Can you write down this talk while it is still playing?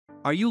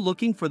Are you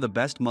looking for the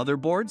best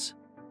motherboards?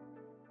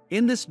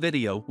 In this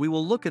video, we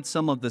will look at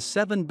some of the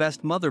 7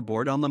 best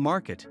motherboard on the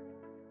market.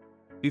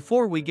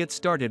 Before we get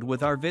started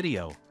with our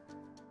video,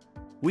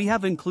 we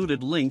have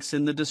included links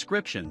in the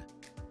description.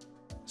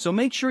 So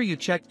make sure you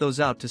check those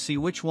out to see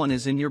which one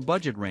is in your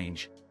budget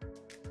range.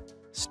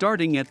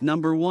 Starting at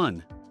number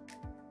 1.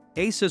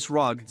 Asus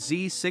ROG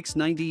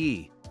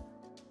Z690E.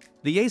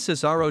 The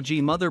Asus ROG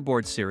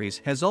motherboard series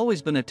has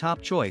always been a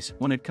top choice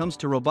when it comes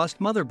to robust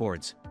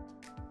motherboards.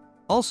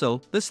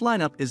 Also, this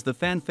lineup is the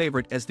fan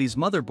favorite as these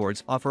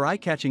motherboards offer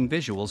eye-catching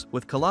visuals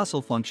with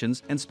colossal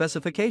functions and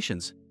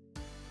specifications.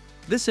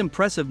 This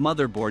impressive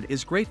motherboard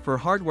is great for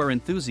hardware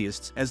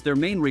enthusiasts as their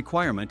main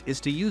requirement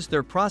is to use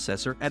their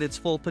processor at its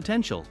full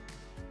potential.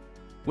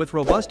 With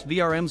robust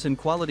VRMs and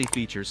quality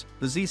features,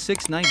 the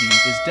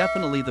Z690 is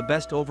definitely the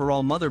best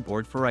overall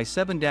motherboard for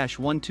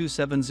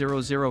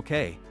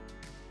i7-12700K.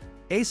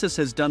 Asus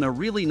has done a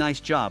really nice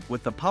job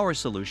with the power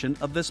solution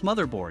of this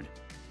motherboard.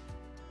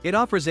 It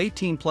offers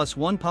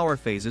 18+1 power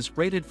phases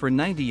rated for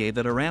 90A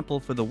that are ample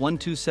for the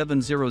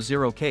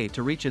 12700K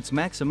to reach its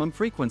maximum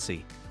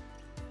frequency.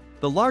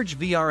 The large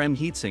VRM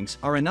heatsinks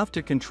are enough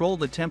to control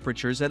the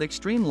temperatures at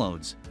extreme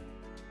loads.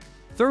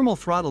 Thermal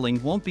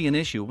throttling won't be an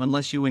issue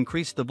unless you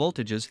increase the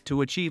voltages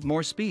to achieve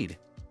more speed.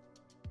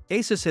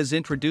 Asus has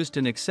introduced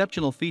an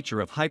exceptional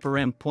feature of Hyper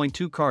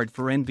M.2 card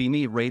for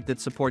NVMe RAID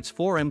that supports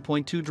 4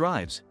 M.2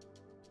 drives.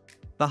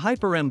 The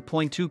Hyper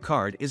M.2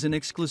 card is an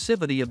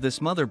exclusivity of this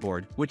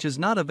motherboard, which is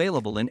not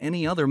available in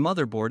any other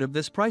motherboard of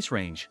this price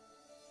range.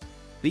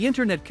 The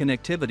internet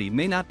connectivity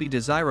may not be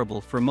desirable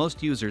for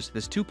most users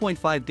as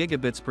 2.5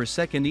 gigabits per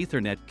second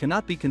Ethernet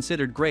cannot be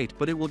considered great,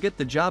 but it will get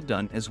the job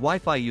done as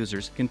Wi-Fi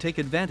users can take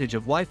advantage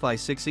of Wi-Fi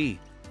 6E.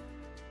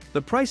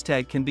 The price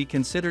tag can be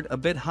considered a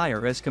bit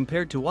higher as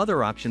compared to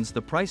other options.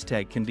 The price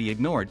tag can be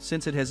ignored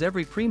since it has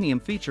every premium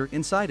feature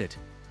inside it.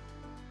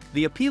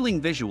 The appealing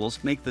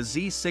visuals make the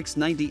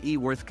Z690E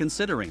worth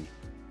considering.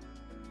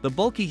 The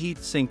bulky heat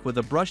sink with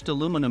a brushed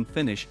aluminum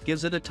finish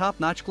gives it a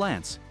top-notch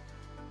glance.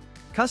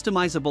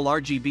 Customizable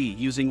RGB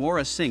using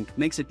AORUS sync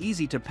makes it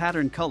easy to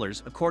pattern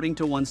colors according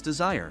to one's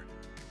desire.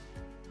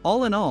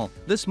 All in all,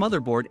 this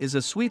motherboard is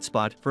a sweet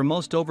spot for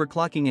most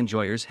overclocking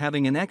enjoyers,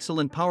 having an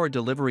excellent power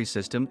delivery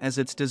system as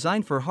it's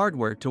designed for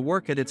hardware to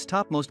work at its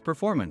topmost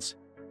performance.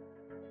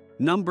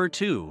 Number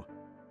 2.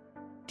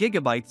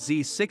 Gigabyte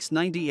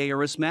Z690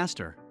 AORUS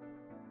Master.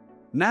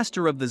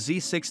 Master of the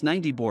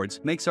Z690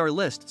 boards makes our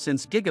list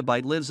since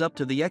Gigabyte lives up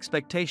to the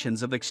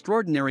expectations of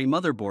extraordinary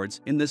motherboards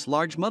in this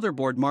large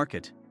motherboard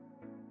market.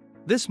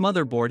 This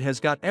motherboard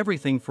has got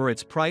everything for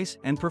its price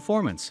and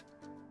performance.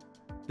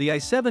 The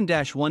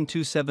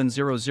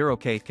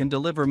i7-12700K can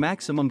deliver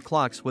maximum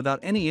clocks without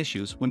any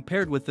issues when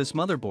paired with this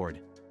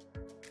motherboard,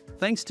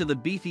 thanks to the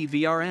beefy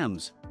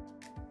VRMs.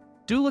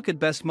 Do look at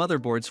best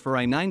motherboards for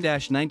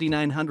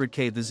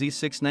i9-9900K. The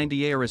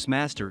Z690 AORUS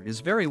Master is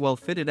very well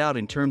fitted out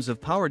in terms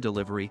of power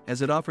delivery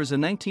as it offers a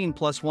 19+1+2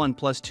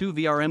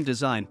 VRM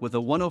design with a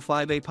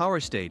 105A power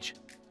stage.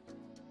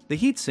 The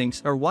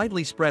heatsinks are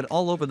widely spread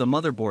all over the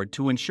motherboard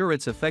to ensure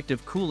its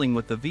effective cooling,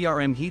 with the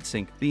VRM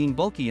heatsink being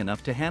bulky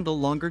enough to handle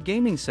longer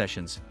gaming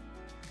sessions.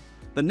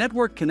 The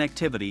network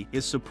connectivity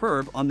is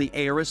superb on the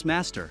AORUS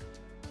Master.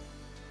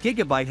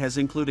 Gigabyte has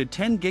included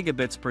 10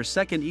 gigabits per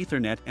second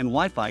Ethernet and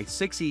Wi-Fi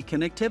 6E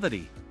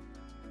connectivity.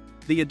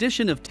 The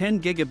addition of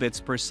 10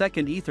 gigabits per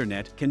second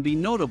Ethernet can be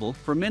notable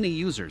for many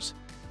users.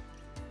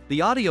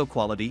 The audio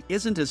quality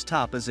isn't as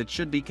top as it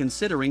should be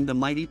considering the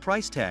mighty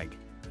price tag.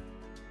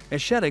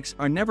 Aesthetics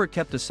are never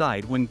kept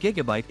aside when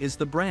Gigabyte is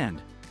the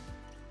brand.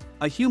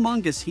 A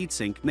humongous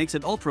heatsink makes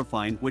it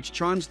ultrafine, which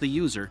charms the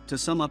user, to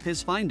sum up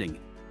his finding.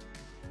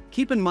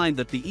 Keep in mind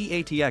that the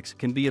EATX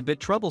can be a bit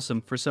troublesome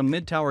for some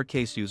mid-tower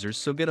case users,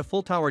 so get a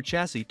full-tower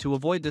chassis to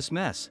avoid this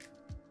mess.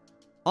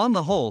 On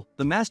the whole,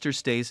 the Master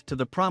stays to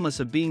the promise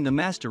of being the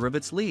master of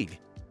its league.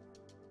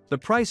 The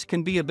price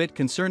can be a bit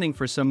concerning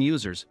for some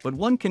users, but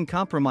one can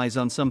compromise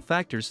on some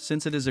factors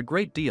since it is a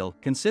great deal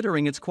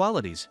considering its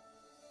qualities.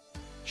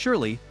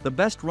 Surely, the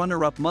best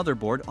runner-up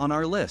motherboard on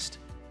our list.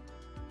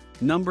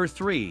 Number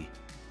 3.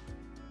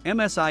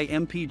 MSI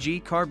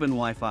MPG Carbon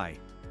Wifi.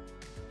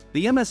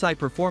 The MSI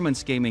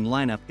Performance Gaming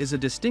lineup is a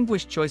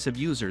distinguished choice of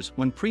users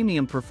when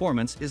premium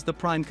performance is the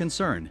prime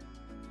concern.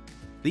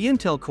 The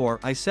Intel Core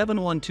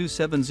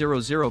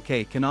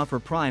i7-12700K can offer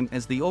prime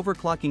as the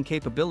overclocking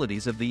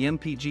capabilities of the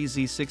MPG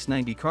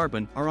Z690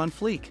 Carbon are on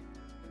fleek.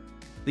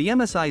 The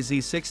MSI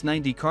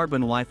Z690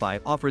 Carbon Wi-Fi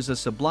offers a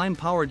sublime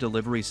power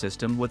delivery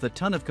system with a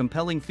ton of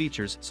compelling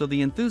features, so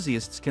the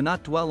enthusiasts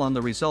cannot dwell on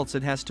the results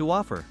it has to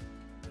offer.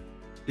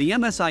 The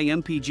MSI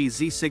MPG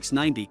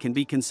Z690 can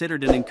be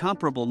considered an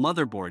incomparable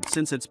motherboard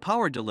since its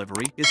power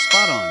delivery is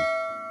spot on.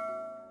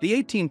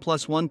 The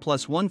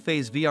 18+1+1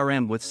 phase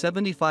VRM with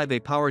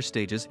 75A power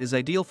stages is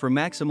ideal for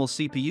maximal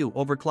CPU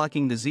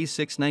overclocking. The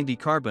Z690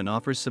 Carbon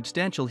offers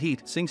substantial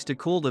heat sinks to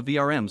cool the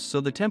VRMs so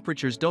the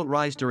temperatures don't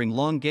rise during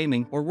long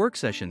gaming or work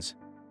sessions.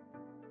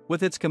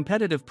 With its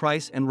competitive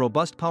price and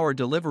robust power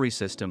delivery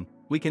system,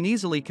 we can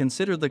easily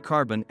consider the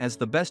Carbon as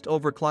the best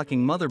overclocking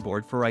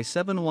motherboard for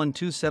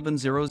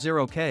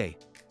i7-12700K.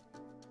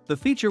 The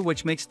feature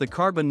which makes the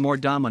Carbon more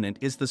dominant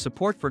is the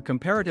support for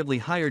comparatively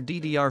higher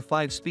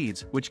DDR5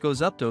 speeds, which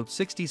goes up to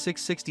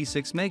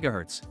 66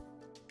 MHz.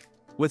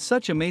 With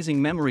such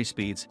amazing memory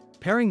speeds,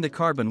 pairing the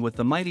Carbon with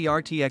the mighty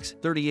RTX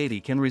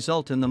 3080 can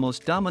result in the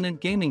most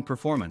dominant gaming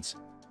performance.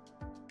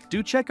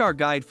 Do check our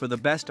guide for the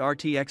best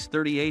RTX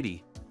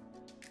 3080.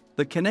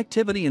 The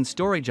connectivity and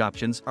storage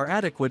options are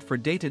adequate for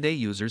day-to-day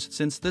users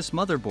since this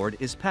motherboard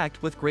is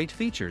packed with great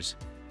features.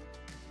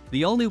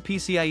 The all-new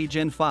PCIe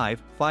Gen5,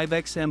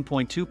 5x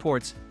M.2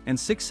 ports, and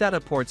 6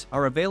 SATA ports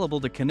are available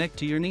to connect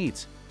to your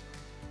needs.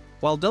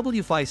 While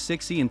Wi-Fi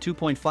 6E and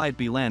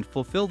 2.5B LAN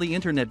fulfill the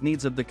internet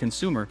needs of the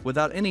consumer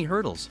without any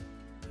hurdles.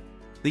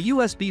 The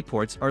USB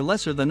ports are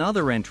lesser than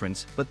other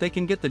entrants, but they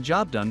can get the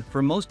job done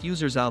for most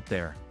users out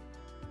there.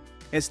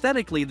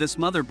 Aesthetically, this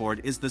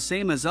motherboard is the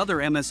same as other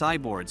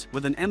MSI boards,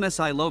 with an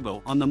MSI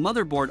logo on the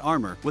motherboard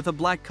armor with a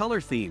black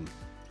color theme.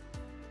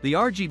 The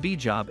RGB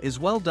job is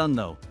well done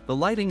though, the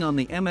lighting on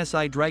the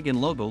MSI Dragon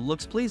logo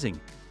looks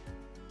pleasing.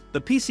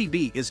 The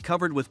PCB is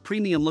covered with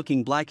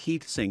premium-looking black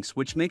heat sinks,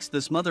 which makes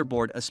this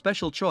motherboard a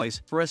special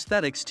choice for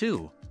aesthetics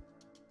too.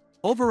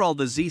 Overall,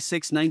 the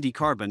Z690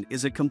 Carbon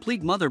is a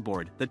complete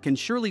motherboard that can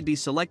surely be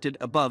selected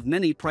above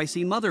many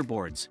pricey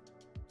motherboards.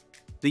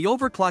 The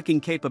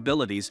overclocking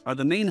capabilities are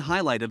the main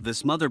highlight of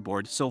this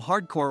motherboard, so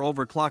hardcore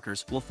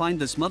overclockers will find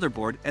this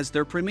motherboard as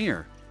their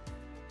premier.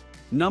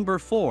 Number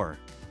 4.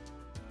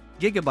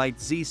 Gigabyte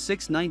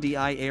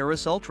Z690i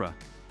AORUS Ultra.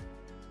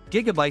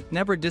 Gigabyte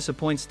never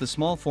disappoints the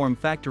small form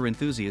factor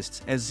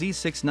enthusiasts, as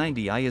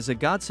Z690i is a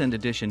godsend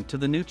addition to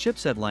the new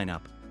chipset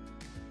lineup.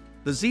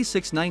 The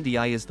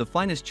Z690i is the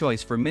finest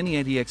choice for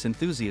mini ATX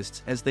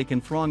enthusiasts, as they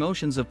can throng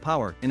oceans of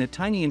power in a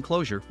tiny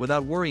enclosure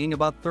without worrying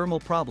about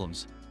thermal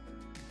problems.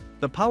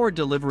 The power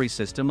delivery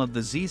system of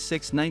the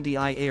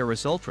Z690i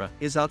AORUS Ultra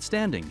is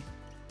outstanding.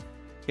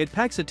 It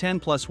packs a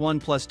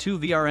 10+1+2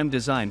 VRM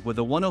design with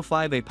a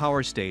 105A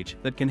power stage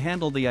that can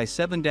handle the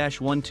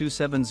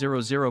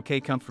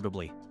i7-12700K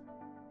comfortably.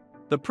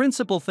 The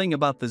principal thing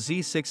about the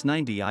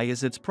Z690i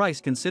is its price,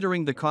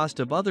 considering the cost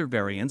of other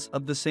variants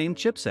of the same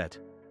chipset.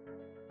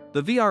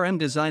 The VRM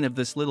design of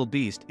this little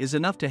beast is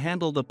enough to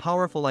handle the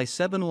powerful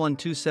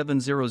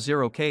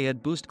i7-12700K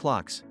at boost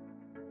clocks.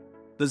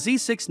 The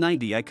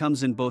Z690i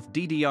comes in both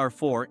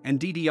DDR4 and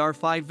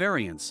DDR5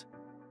 variants.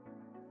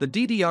 The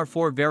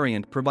DDR4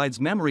 variant provides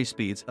memory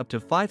speeds up to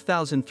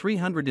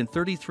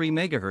 5,333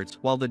 MHz,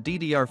 while the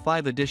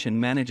DDR5 edition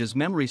manages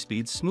memory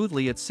speeds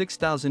smoothly at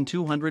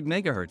 6,200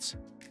 MHz.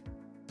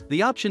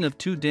 The option of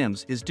 2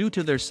 DIMMs is due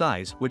to their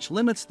size, which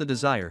limits the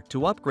desire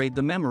to upgrade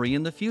the memory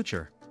in the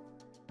future.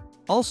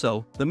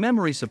 Also, the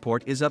memory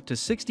support is up to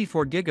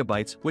 64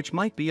 GB, which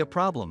might be a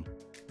problem.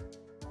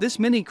 This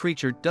mini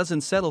creature doesn't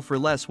settle for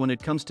less when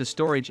it comes to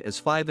storage,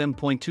 as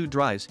 5M.2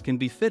 drives can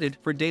be fitted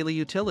for daily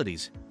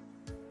utilities.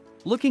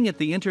 Looking at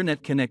the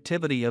internet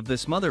connectivity of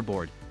this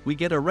motherboard, we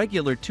get a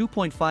regular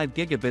 2.5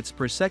 gigabits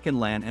per second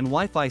LAN and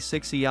Wi-Fi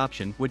 6E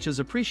option, which is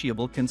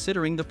appreciable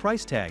considering the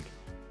price tag.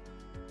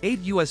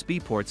 8 USB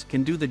ports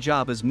can do the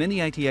job, as many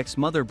ITX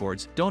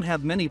motherboards don't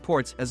have many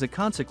ports as a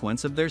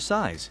consequence of their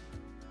size.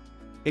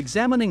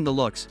 Examining the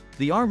looks,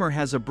 the armor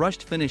has a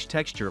brushed finish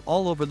texture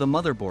all over the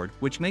motherboard,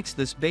 which makes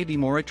this baby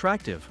more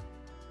attractive.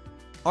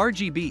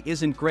 RGB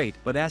isn't great,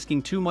 but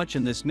asking too much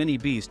in this mini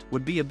beast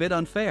would be a bit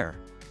unfair.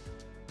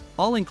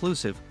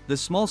 All-inclusive, this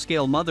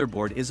small-scale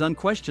motherboard is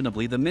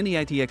unquestionably the mini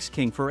ITX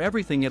king for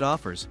everything it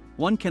offers.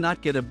 One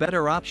cannot get a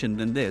better option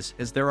than this,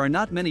 as there are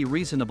not many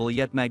reasonable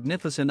yet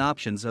magnificent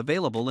options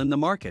available in the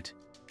market.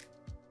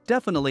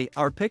 Definitely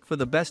our pick for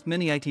the best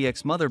mini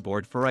ITX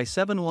motherboard for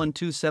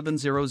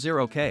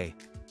i7-12700K.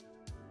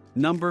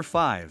 Number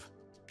 5.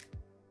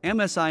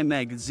 MSI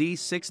MEG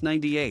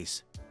Z690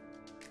 Ace.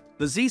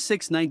 The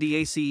Z690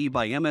 ACE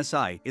by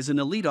MSI is an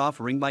elite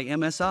offering by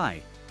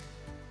MSI.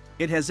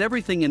 It has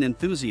everything an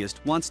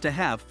enthusiast wants to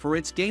have for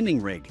its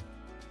gaming rig.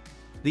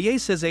 The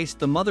Ace has aced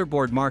the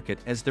motherboard market,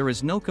 as there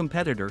is no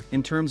competitor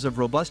in terms of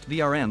robust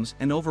VRMs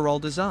and overall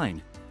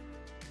design.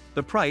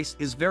 The price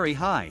is very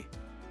high.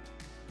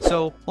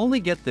 So, only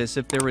get this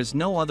if there is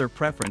no other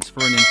preference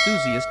for an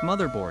enthusiast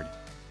motherboard.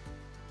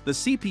 The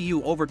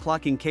CPU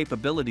overclocking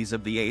capabilities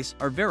of the Ace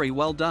are very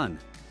well done.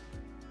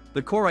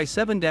 The Core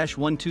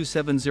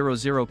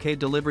i7-12700K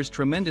delivers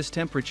tremendous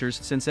temperatures,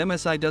 since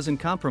MSI doesn't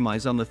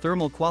compromise on the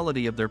thermal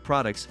quality of their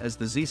products, as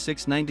the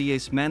Z690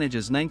 Ace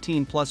manages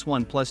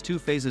 19+1+2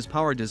 phases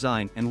power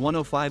design and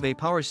 105A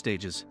power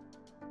stages.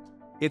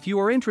 If you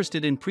are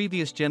interested in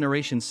previous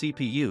generation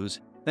CPUs,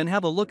 then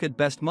have a look at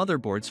best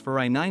motherboards for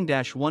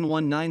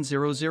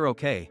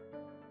i9-11900K.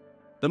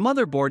 The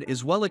motherboard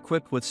is well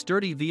equipped with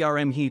sturdy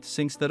VRM heat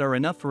sinks that are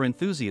enough for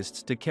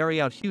enthusiasts to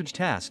carry out huge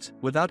tasks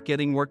without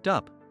getting worked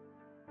up.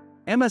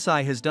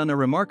 MSI has done a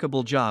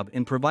remarkable job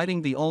in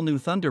providing the all-new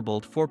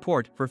Thunderbolt 4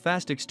 port for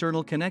fast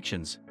external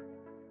connections.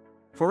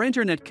 For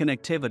internet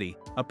connectivity,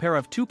 a pair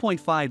of 2.5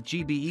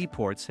 GBE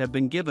ports have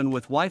been given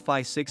with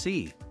Wi-Fi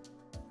 6E.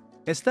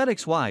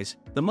 Aesthetics-wise,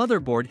 the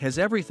motherboard has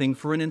everything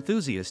for an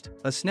enthusiast: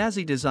 a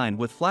snazzy design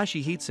with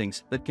flashy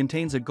heatsinks that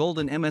contains a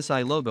golden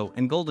MSI logo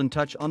and golden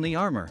touch on the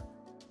armor.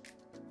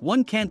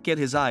 One can't get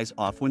his eyes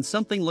off when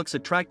something looks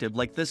attractive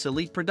like this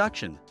elite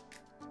production.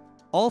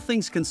 All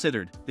things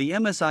considered, the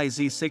MSI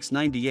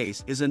Z690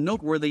 Ace is a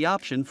noteworthy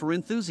option for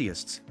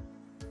enthusiasts.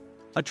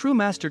 A true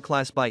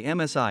masterclass by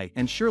MSI,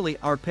 and surely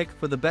our pick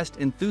for the best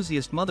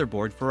enthusiast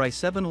motherboard for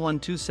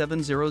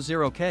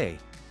i7-12700K.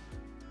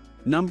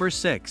 Number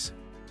 6.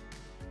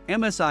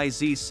 MSI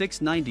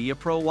Z690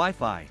 Pro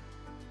Wi-Fi.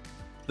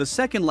 The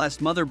second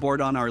last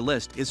motherboard on our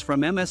list is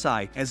from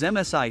MSI, as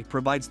MSI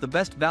provides the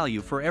best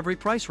value for every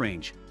price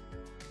range.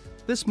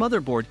 This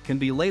motherboard can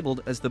be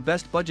labeled as the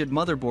best budget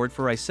motherboard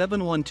for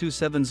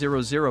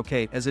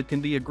i7-12700K, as it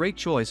can be a great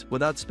choice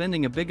without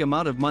spending a big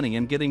amount of money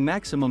and getting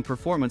maximum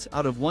performance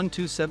out of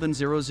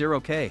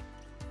 12700K.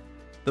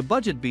 The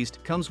budget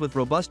beast comes with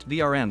robust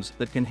VRMs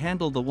that can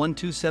handle the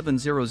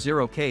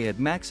 12700K at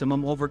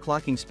maximum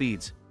overclocking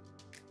speeds.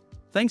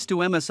 Thanks to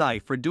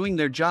MSI for doing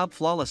their job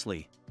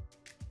flawlessly.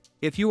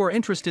 If you are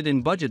interested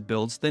in budget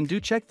builds, then do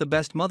check the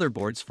best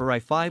motherboards for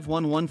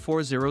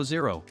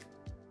i5-11400.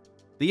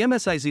 The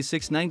MSI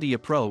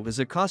Z690 Pro is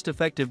a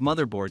cost-effective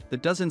motherboard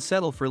that doesn't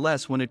settle for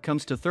less when it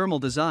comes to thermal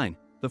design.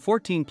 The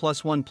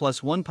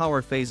 14+1+1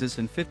 power phases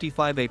and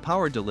 55A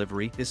power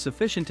delivery is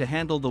sufficient to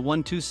handle the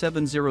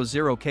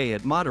 12700K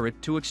at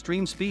moderate to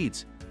extreme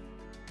speeds.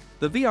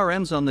 The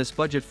VRMs on this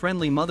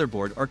budget-friendly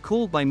motherboard are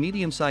cooled by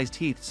medium-sized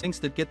heat sinks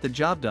that get the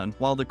job done,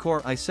 while the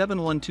core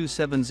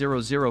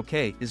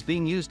i7-12700K is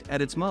being used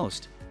at its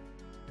most.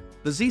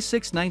 The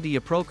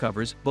Z690 Pro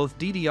covers both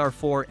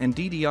DDR4 and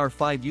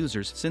DDR5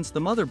 users, since the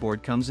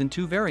motherboard comes in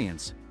two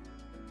variants.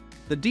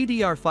 The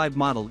DDR5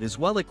 model is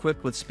well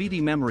equipped with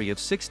speedy memory of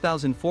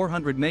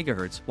 6400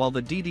 MHz, while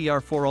the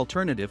DDR4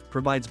 alternative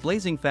provides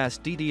blazing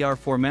fast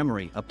DDR4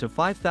 memory up to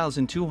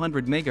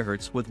 5200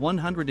 MHz with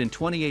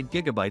 128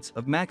 GB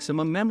of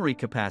maximum memory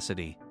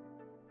capacity.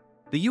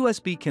 The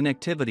USB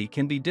connectivity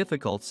can be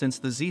difficult since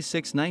the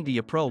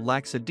Z690 Pro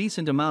lacks a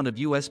decent amount of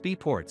USB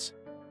ports.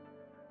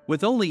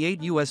 With only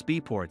 8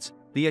 USB ports,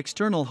 the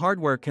external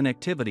hardware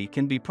connectivity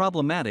can be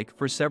problematic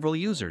for several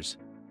users.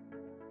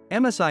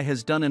 MSI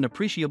has done an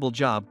appreciable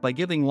job by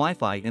giving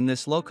Wi-Fi in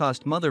this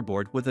low-cost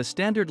motherboard with a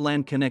standard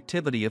LAN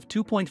connectivity of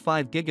 2.5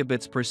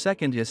 gigabits per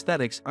second.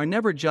 Aesthetics are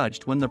never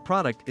judged when the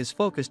product is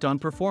focused on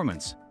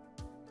performance.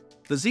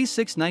 The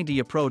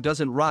Z690 Pro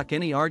doesn't rock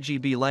any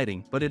RGB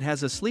lighting, but it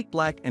has a sleek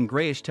black and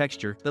grayish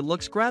texture that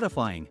looks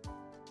gratifying.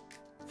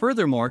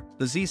 Furthermore,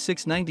 the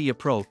Z690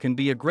 Pro can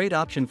be a great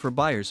option for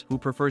buyers who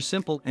prefer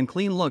simple and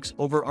clean looks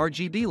over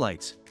RGB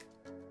lights.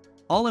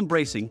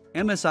 All-embracing,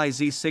 MSI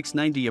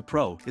Z690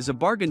 Pro is a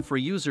bargain for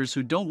users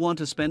who don't want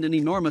to spend an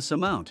enormous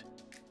amount.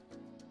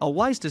 A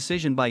wise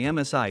decision by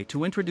MSI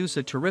to introduce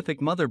a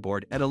terrific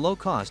motherboard at a low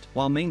cost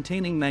while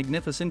maintaining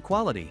magnificent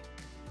quality.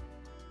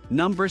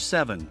 Number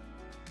 7.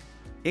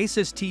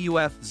 Asus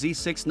TUF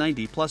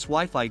Z690 Plus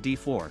Wi-Fi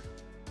D4.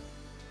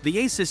 The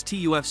Asus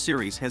TUF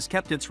series has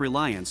kept its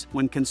reliance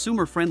when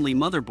consumer-friendly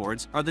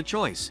motherboards are the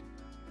choice.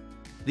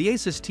 The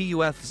Asus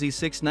TUF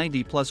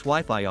Z690 Plus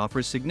Wi-Fi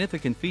offers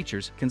significant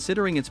features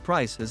considering its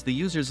price, as the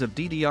users of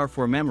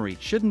DDR4 memory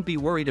shouldn't be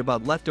worried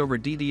about leftover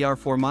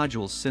DDR4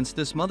 modules, since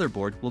this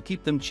motherboard will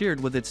keep them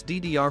cheered with its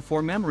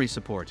DDR4 memory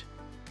support.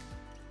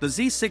 The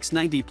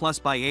Z690 Plus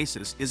by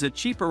Asus is a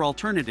cheaper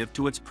alternative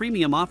to its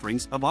premium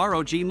offerings of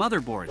ROG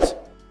motherboards.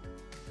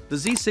 The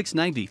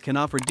Z690 can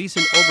offer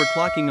decent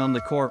overclocking on the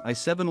core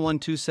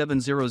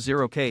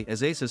i7-12700K,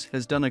 as Asus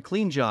has done a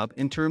clean job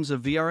in terms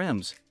of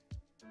VRMs.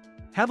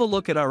 Have a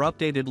look at our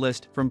updated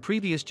list from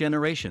previous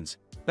generations,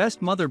 best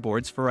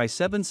motherboards for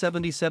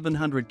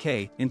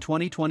i7-7700K in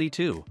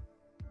 2022.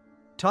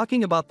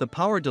 Talking about the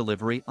power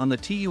delivery on the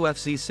TUF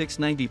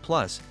Z690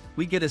 Plus,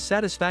 we get a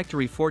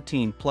satisfactory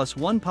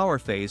 14+1 power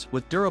phase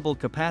with durable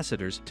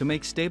capacitors to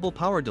make stable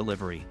power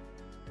delivery.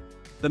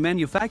 The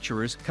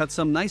manufacturers cut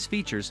some nice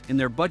features in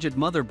their budget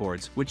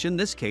motherboards, which in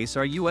this case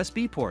are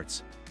USB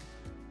ports.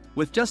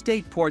 With just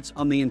 8 ports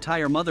on the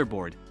entire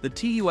motherboard, the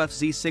TUF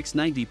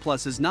Z690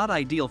 Plus is not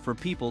ideal for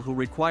people who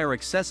require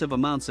excessive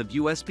amounts of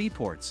USB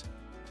ports.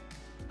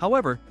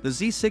 However, the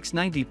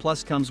Z690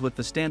 Plus comes with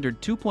the standard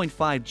 2.5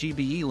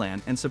 GB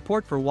LAN and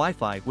support for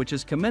Wi-Fi, which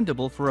is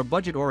commendable for a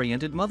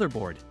budget-oriented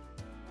motherboard.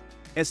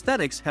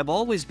 Aesthetics have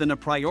always been a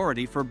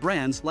priority for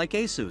brands like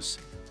Asus.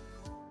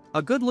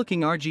 A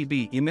good-looking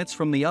RGB emits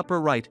from the upper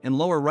right and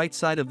lower right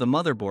side of the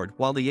motherboard,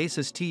 while the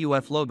Asus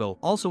TUF logo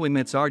also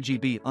emits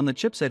RGB on the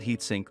chipset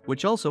heatsink,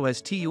 which also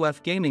has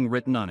TUF Gaming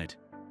written on it.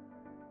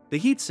 The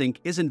heatsink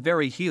isn't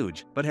very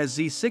huge, but has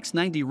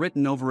Z690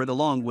 written over it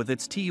along with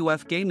its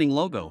TUF Gaming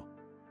logo.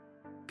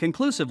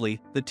 Conclusively,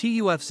 the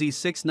TUF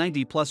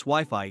Z690 Plus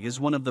Wi-Fi is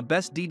one of the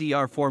best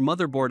DDR4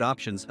 motherboard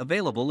options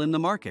available in the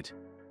market.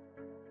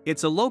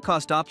 It's a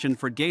low-cost option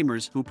for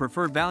gamers who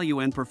prefer value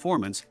and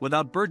performance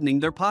without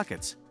burdening their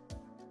pockets.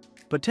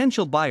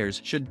 Potential buyers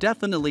should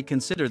definitely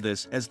consider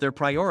this as their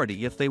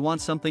priority if they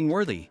want something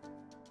worthy.